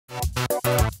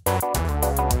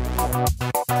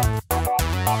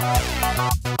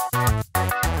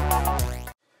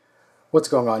What's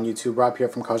going on YouTube? Rob here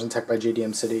from Cars and Tech by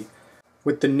JDM City.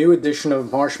 With the new addition of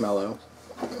Marshmallow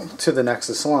to the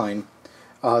Nexus line,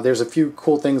 there's a few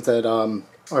cool things that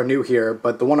are new here,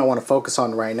 but the one I want to focus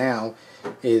on right now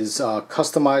is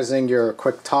customizing your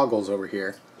quick toggles over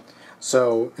here.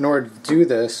 So in order to do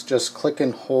this, just click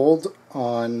and hold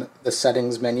on the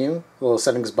settings menu, the little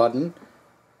settings button,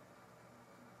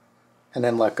 and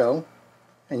then let go,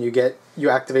 and you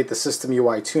activate the System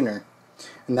UI Tuner,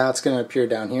 and now it's going to appear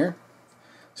down here.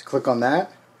 So click on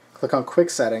that, click on Quick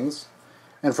Settings,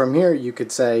 and from here you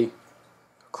could say,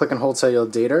 click and hold cellular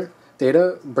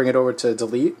data, bring it over to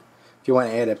delete. If you want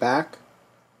to add it back,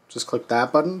 just click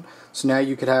that button. So now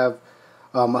you could have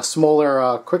a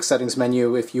smaller Quick Settings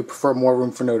menu if you prefer more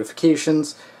room for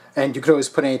notifications, and you could always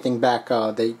put anything back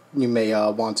that you may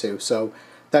want to. So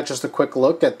that's just a quick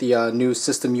look at the new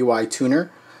System UI Tuner.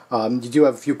 You do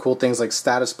have a few cool things like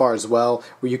status bar as well,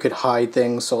 where you could hide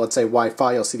things. So let's say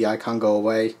Wi-Fi, you'll see the icon go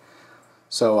away.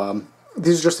 So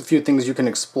these are just a few things you can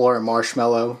explore in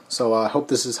Marshmallow. So I hope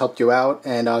this has helped you out,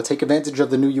 and take advantage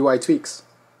of the new UI tweaks.